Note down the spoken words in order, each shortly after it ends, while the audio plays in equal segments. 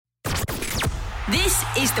This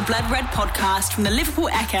is the Blood Red podcast from the Liverpool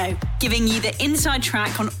Echo, giving you the inside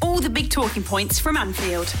track on all the big talking points from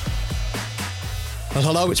Anfield. Well,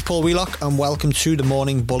 hello, it's Paul Wheelock and welcome to the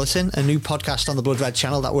Morning Bulletin, a new podcast on the Blood Red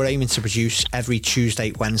channel that we're aiming to produce every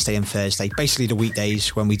Tuesday, Wednesday and Thursday, basically the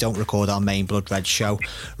weekdays when we don't record our main Blood Red show,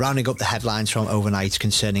 rounding up the headlines from overnight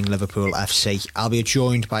concerning Liverpool FC. I'll be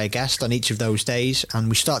joined by a guest on each of those days, and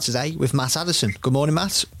we start today with Matt Addison. Good morning,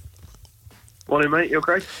 Matt. Morning, mate. You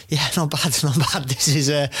okay? Yeah, not bad. This is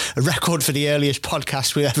a record for the earliest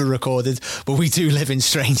podcast we've ever recorded, but we do live in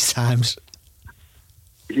strange times.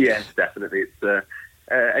 Yes, definitely. It's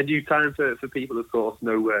a new time for people, of course.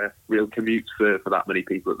 No real commutes for that many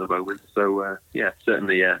people at the moment. So,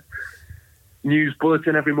 certainly news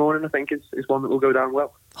bulletin every morning, I think, is one that will go down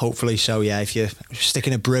well. Hopefully so, yeah. If you're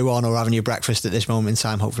sticking a brew on or having your breakfast at this moment in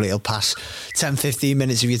time, hopefully it'll pass 10-15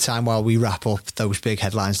 minutes of your time while we wrap up those big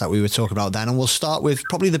headlines that we were talking about then. And we'll start with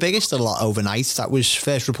probably the biggest of the lot overnight. That was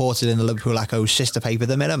first reported in the Liverpool Echo's sister paper,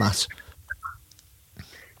 The Mirror, Matt.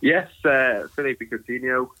 Yes, Philippe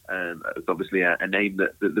Coutinho is obviously a name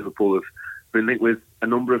that Liverpool have been linked with a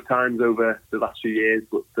number of times over the last few years,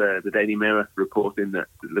 but the Daily Mirror reporting that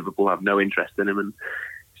Liverpool have no interest in him, and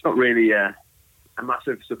it's not really a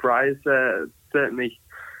massive surprise. Certainly,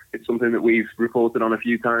 it's something that we've reported on a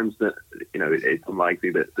few times that it's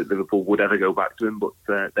unlikely that Liverpool would ever go back to him,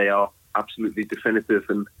 but they are absolutely definitive.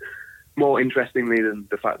 And more interestingly than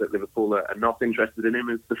the fact that Liverpool are not interested in him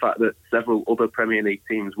is the fact that several other Premier League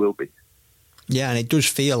teams will be. Yeah, and it does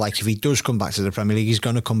feel like if he does come back to the Premier League, he's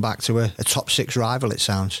going to come back to a top six rival, it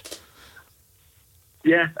sounds.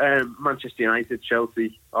 Yeah, Manchester United,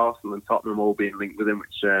 Chelsea, Arsenal and Tottenham all being linked with him,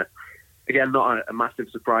 which, again, not a massive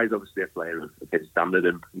surprise. Obviously, a player of his standard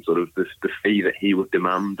and sort of the fee that he would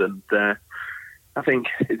demand. And I think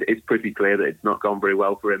it's pretty clear that it's not gone very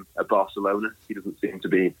well for him at Barcelona. He doesn't seem to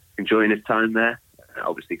be enjoying his time there.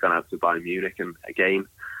 Obviously gone out to Bayern Munich and, again,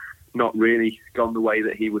 not really gone the way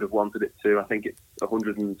that he would have wanted it to. I think it's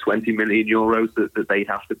 120 million euros that they'd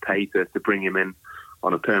have to pay to bring him in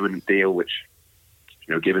on a permanent deal, which,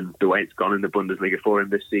 given the way it's gone in the Bundesliga for him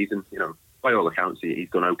this season, by all accounts, he's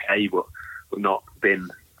done okay, but not been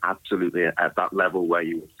absolutely at that level where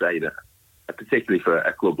you would say that, particularly for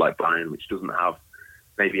a club like Bayern, which doesn't have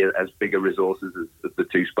maybe as big a resources as the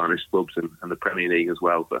two Spanish clubs and the Premier League as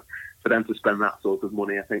well. But for them to spend that sort of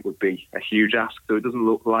money, I think, would be a huge ask. So it doesn't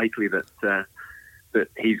look likely that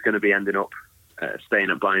he's going to be ending up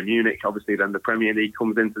staying at Bayern Munich. Obviously, then the Premier League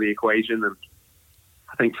comes into the equation, and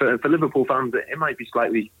I think for Liverpool fans, it might be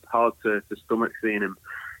slightly hard to stomach seeing him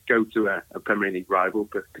go to a Premier League rival,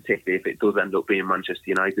 but particularly if it does end up being Manchester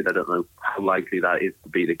United. I don't know how likely that is to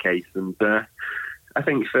be the case. And I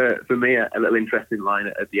think for me, a little interesting line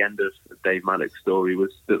at the end of Dave Maddox's story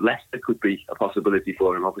was that Leicester could be a possibility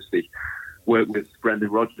for him. Obviously, worked with Brendan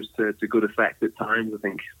Rodgers to good effect at times. I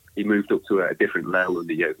think he moved up to a different level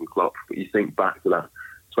under Jurgen Klopp. But you think back to that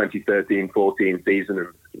 2013-14 season,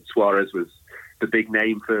 and Suarez was the big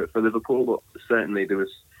name for Liverpool, but certainly there was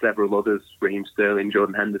several others, Raheem Sterling,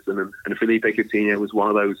 Jordan Henderson, and Philippe Coutinho was one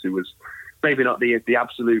of those who was maybe not the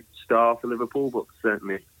absolute star for Liverpool, but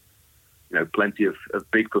certainly plenty of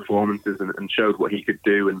big performances and showed what he could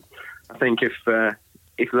do. And I think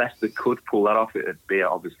if Leicester could pull that off, it would be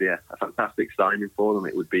obviously a fantastic signing for them.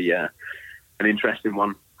 It would be an interesting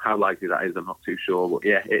one. How likely that is, I'm not too sure. But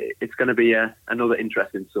yeah, it's going to be another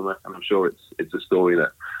interesting summer, and I'm sure it's a story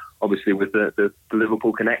that, obviously, with the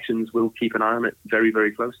Liverpool connections, we'll keep an eye on it very,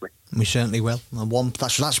 very closely. We certainly will. And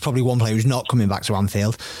that's probably one player who's not coming back to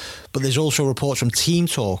Anfield. But there's also reports from Team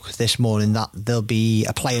Talk this morning that there'll be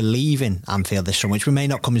a player leaving Anfield this summer, which may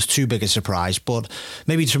not come as too big a surprise, but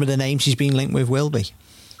maybe some of the names he's been linked with will be.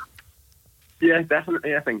 Yeah,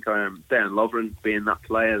 definitely. I think Dejan Lovren being that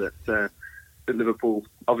player that Liverpool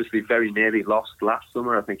obviously very nearly lost last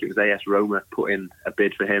summer. I think it was AS Roma put in a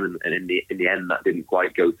bid for him, and in the end that didn't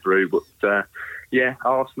quite go through. But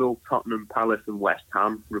Arsenal, Tottenham, Palace and West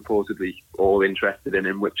Ham reportedly all interested in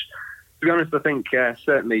him, which, to be honest, I think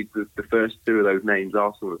certainly the first two of those names,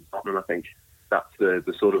 Arsenal and Tottenham, I think that's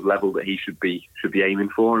the sort of level that he should be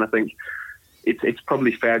aiming for. And I think it's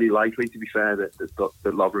probably fairly likely, to be fair, that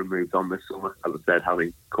Lovren moves on this summer, as I said,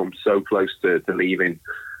 having come so close to leaving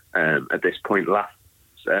at this point last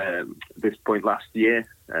year,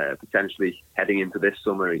 potentially heading into this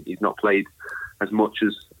summer. He's not played as much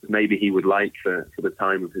as maybe he would like for the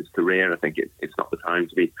time of his career. I think it's not the time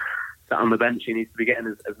to be sat on the bench. He needs to be getting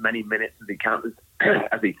as many minutes as he can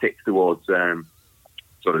as he ticks towards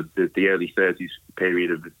sort of the early 30s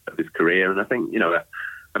period of his career. And I think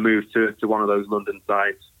a move to one of those London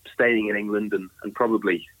sides, staying in England and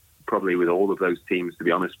probably probably with all of those teams, to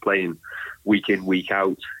be honest, playing week in, week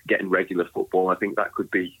out, getting regular football. I think that could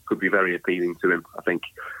be very appealing to him. I think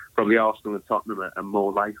probably Arsenal and Tottenham are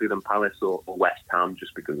more likely than Palace or West Ham,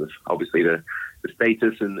 just because of obviously the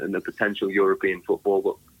status and the potential European football.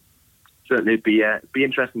 But certainly it'd be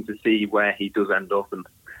interesting to see where he does end up. And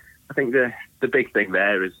I think the big thing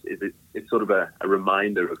there is it's sort of a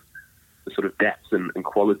reminder of the sort of depth and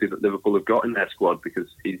quality that Liverpool have got in their squad, because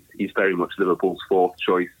he's very much Liverpool's fourth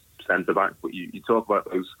choice centre-back. But you talk about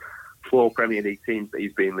those 4 Premier League teams that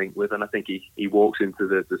he's been linked with, and I think he walks into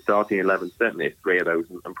the starting 11, certainly 3 of those,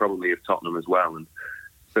 and probably of Tottenham as well. And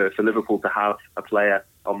for Liverpool to have a player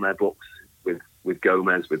on their books with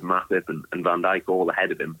Gomez, with Matip and Van Dijk all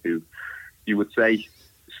ahead of him, who you would say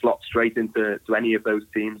slot straight into any of those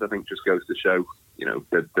teams, I think just goes to show,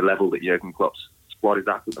 the level that Jurgen Klopp's squad is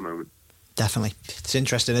at the moment. Definitely. It's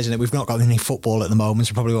interesting, isn't it? We've not got any football at the moment,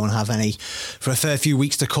 so probably won't have any for a fair few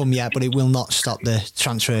weeks to come yet, but it will not stop the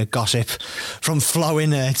transfer gossip from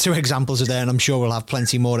flowing. 2 examples are there, and I'm sure we'll have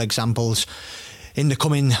plenty more examples in the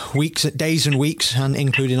coming days and weeks, and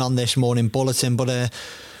including on this morning bulletin. But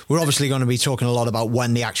we're obviously going to be talking a lot about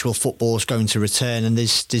when the actual football is going to return, and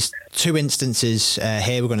there's 2 instances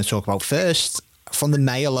here we're going to talk about. First, from the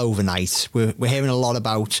Mail overnight, we're hearing a lot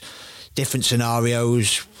about different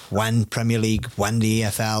scenarios, when Premier League, when the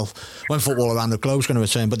EFL, when football around the globe is going to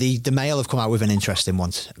return. But the Mail have come out with an interesting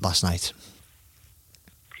one last night.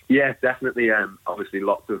 Yeah, definitely. Obviously,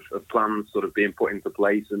 lots of plans sort of being put into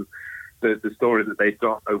place. And the story that they've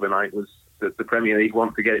got overnight was that the Premier League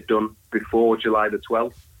want to get it done before July the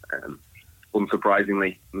 12th.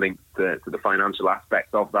 Unsurprisingly linked to the financial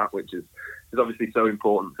aspect of that, which is obviously so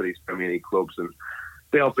important for these Premier League clubs. And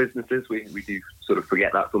they are businesses. We do sort of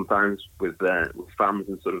forget that sometimes with fans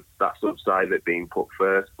and sort of that sort of side of it being put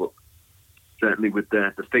first. But certainly with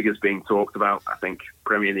the figures being talked about, I think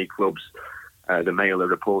Premier League clubs, the Mail are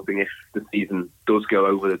reporting, if the season does go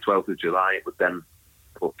over the 12th of July, it would then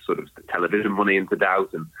put sort of the television money into doubt.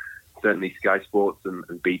 And certainly Sky Sports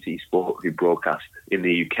and BT Sport, who broadcast in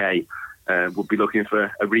the UK, would be looking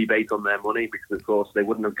for a rebate on their money, because of course they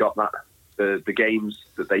wouldn't have got that. The games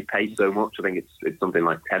that they pay so much, I think it's something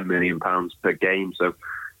like £10 million per game, so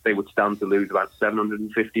they would stand to lose about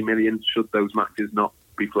 750 million should those matches not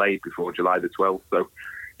be played before July the 12th. So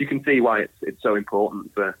you can see why it's so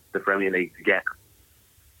important for the Premier League to get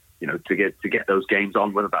get those games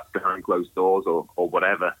on, whether that's behind closed doors or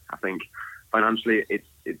whatever. I think financially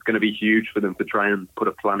it's going to be huge for them to try and put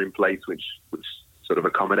a plan in place which sort of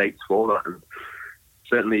accommodates for that. And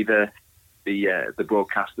certainly the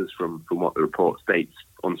broadcasters, from what the report states,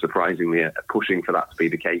 unsurprisingly, are pushing for that to be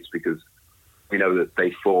the case, because we know that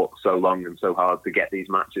they fought so long and so hard to get these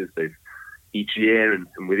matches. They've each year, and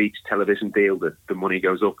with each television deal, the money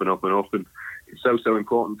goes up and up and up, and it's so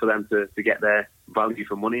important for them to get their value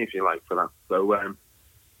for money, if you like, for that. So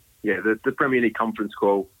the Premier League conference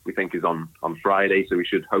call, we think, is on Friday, so we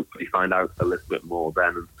should hopefully find out a little bit more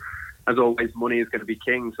then. And as always, money is going to be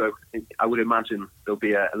king, so I would imagine there'll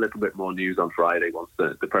be a little bit more news on Friday once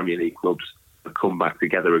the Premier League clubs come back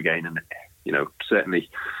together again. And certainly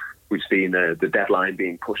we've seen the deadline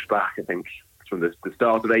being pushed back, I think, from the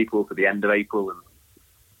start of April to the end of April, and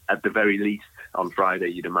at the very least on Friday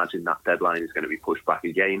you'd imagine that deadline is going to be pushed back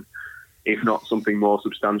again, if not something more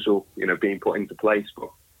substantial being put into place. But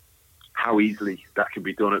how easily that can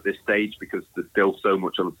be done at this stage, because there's still so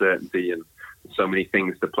much uncertainty and so many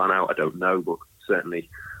things to plan out, I don't know. But certainly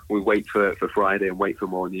we wait for Friday and wait for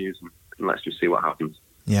more news, and let's just see what happens.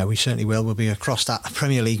 Yeah, we certainly will. We'll be across that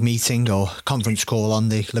Premier League meeting or conference call on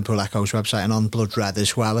the Liverpool Echo's website and on Blood Red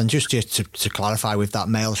as well. And just to clarify with that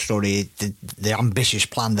Mail story, the ambitious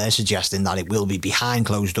plan they're suggesting that it will be behind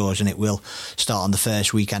closed doors and it will start on the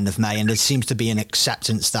first weekend of May. And there seems to be an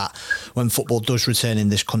acceptance that when football does return in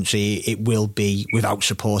this country, it will be without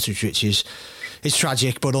supporters, which is... It's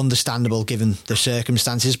tragic, but understandable given the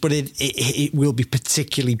circumstances. But it will be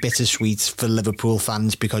particularly bittersweet for Liverpool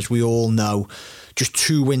fans, because we all know just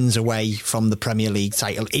 2 wins away from the Premier League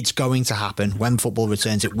title. It's going to happen. When football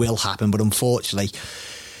returns, it will happen. But unfortunately,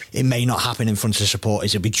 it may not happen in front of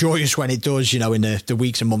supporters. It'll be joyous when it does, in the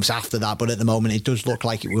weeks and months after that. But at the moment, it does look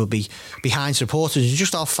like it will be behind supporters. And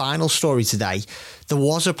just our final story today, there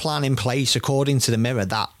was a plan in place, according to the Mirror,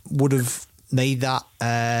 that would have made that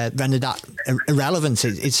rendered that irrelevant.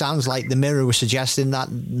 It sounds like the Mirror was suggesting that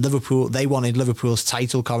they wanted Liverpool's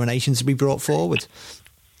title coronation to be brought forward.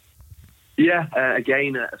 Yeah,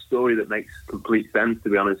 again, a story that makes complete sense, to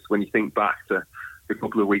be honest, when you think back to a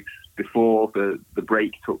couple of weeks before the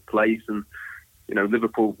break took place. And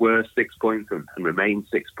Liverpool were 6 points and remain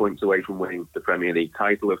 6 points away from winning the Premier League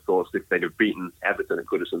title. Of course, if they'd have beaten Everton at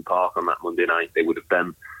Goodison Park on that Monday night, they would have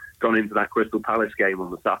then gone into that Crystal Palace game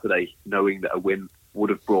on the Saturday knowing that a win would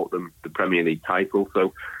have brought them the Premier League title.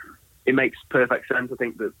 So it makes perfect sense. I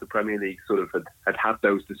think that the Premier League sort of had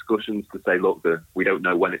those discussions to say, look, we don't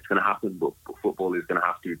know when it's going to happen, but football is going to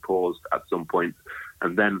have to be paused at some point.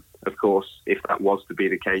 And then, of course, if that was to be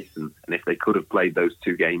the case, and if they could have played those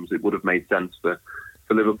two games, it would have made sense for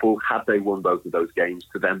Liverpool, had they won both of those games,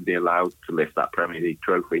 to then be allowed to lift that Premier League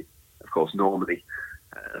trophy. Of course, normally,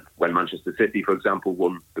 when Manchester City, for example,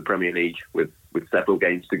 won the Premier League with several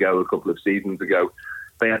games to go a couple of seasons ago,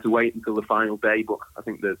 they had to wait until the final day. But I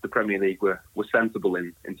think the Premier League were sensible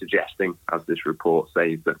in suggesting, as this report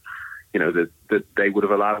says, that that they would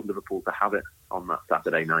have allowed Liverpool to have it on that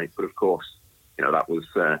Saturday night. But of course, that was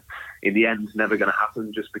in the end never going to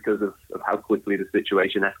happen, just because of how quickly the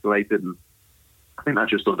situation escalated. And I think that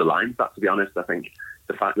just underlines that, to be honest. I think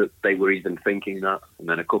the fact that they were even thinking that, and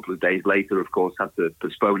then a couple of days later, of course, had to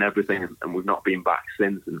postpone everything, and we've not been back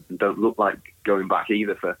since, and don't look like going back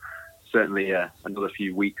either for certainly another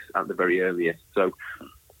few weeks at the very earliest. So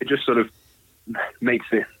it just sort of makes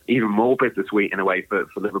it even more bittersweet in a way for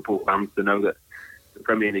Liverpool fans to know that the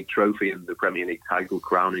Premier League trophy and the Premier League title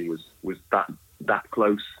crowning was that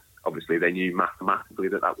close. Obviously, they knew mathematically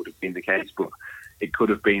that would have been the case, but it could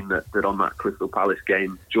have been that on that Crystal Palace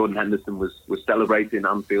game, Jordan Henderson was celebrating,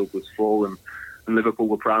 Anfield was full, and Liverpool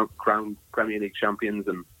were crowned Premier League champions,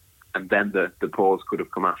 and then the pause could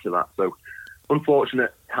have come after that. So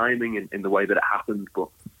unfortunate timing in the way that it happened, but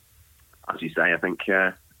as you say, I think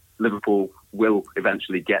Liverpool will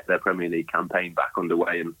eventually get their Premier League campaign back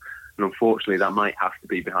underway, and unfortunately that might have to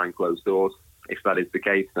be behind closed doors. If that is the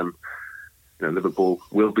case, then Liverpool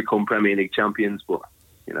will become Premier League champions, but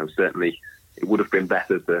certainly it would have been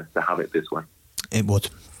better to have it this way. It would.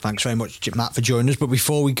 Thanks very much, Matt, for joining us. But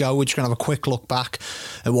before we go, we're just going to have a quick look back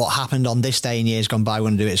at what happened on this day in years gone by. We're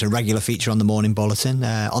going to do it as a regular feature on the Morning Bulletin.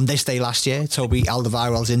 On this day last year, Toby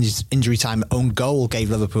Alderweireld's injury time own goal gave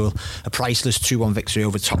Liverpool a priceless 2-1 victory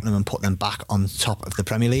over Tottenham and put them back on top of the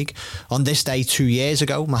Premier League. On this day 2 years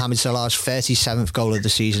ago, Mohamed Salah's 37th goal of the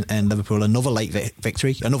season earned Liverpool another late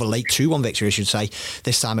victory, another late 2-1 victory, I should say,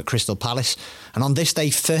 this time at Crystal Palace. And on this day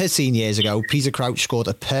 13 years ago, Peter Crouch scored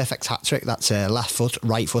a perfect hat-trick. That's a left foot,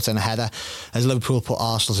 right foot and a header, as Liverpool put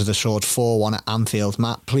Arsenal to the sword 4-1 at Anfield.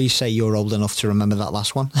 Matt, please say you're old enough to remember that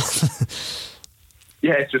last one.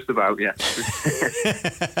 Yeah, it's just about, yeah.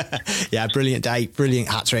 Yeah, brilliant day, brilliant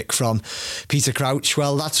hat-trick from Peter Crouch.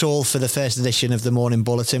 Well, that's all for the first edition of the Morning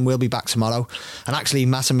Bulletin. We'll be back tomorrow. And actually,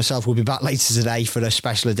 Matt and myself will be back later today for a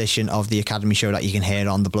special edition of the Academy Show that you can hear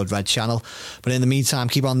on the Blood Red channel. But in the meantime,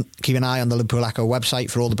 keep an eye on the Liverpool Echo website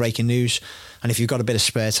for all the breaking news. And if you've got a bit of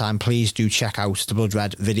spare time, please do check out the Blood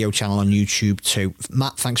Red video channel on YouTube too.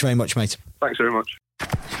 Matt, thanks very much, mate. Thanks very much.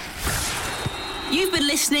 You've been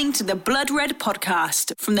listening to the Blood Red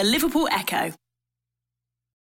podcast from the Liverpool Echo.